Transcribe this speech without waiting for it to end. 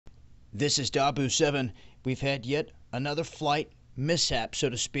This is Dabu 7. We've had yet another flight mishap, so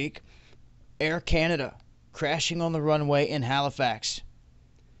to speak. Air Canada crashing on the runway in Halifax.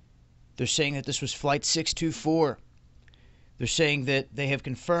 They're saying that this was Flight 624. They're saying that they have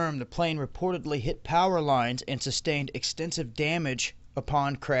confirmed the plane reportedly hit power lines and sustained extensive damage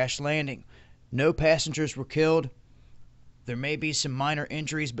upon crash landing. No passengers were killed. There may be some minor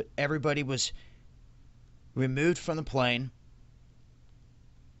injuries, but everybody was removed from the plane.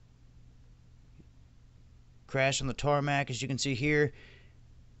 Crash on the tarmac, as you can see here.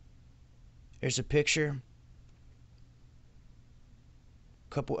 There's a picture.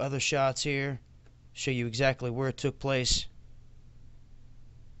 A couple other shots here. Show you exactly where it took place.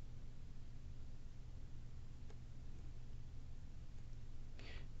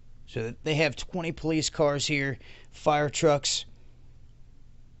 So they have 20 police cars here, fire trucks,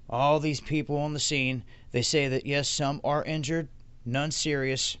 all these people on the scene. They say that yes, some are injured, none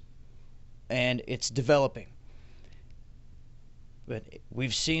serious, and it's developing. But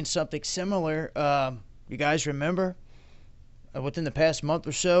we've seen something similar. You guys remember? Within the past month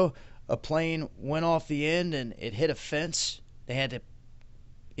or so, a plane went off the end and it hit a fence. They had to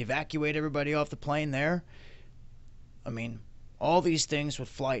evacuate everybody off the plane there. I mean, all these things with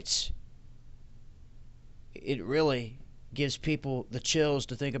flights, it really gives people the chills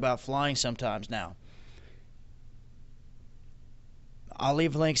to think about flying sometimes now. I'll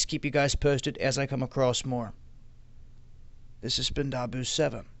leave links, keep you guys posted as I come across more. This has been Dabu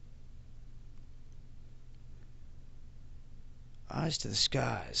 7. Eyes to the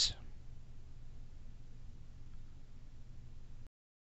skies.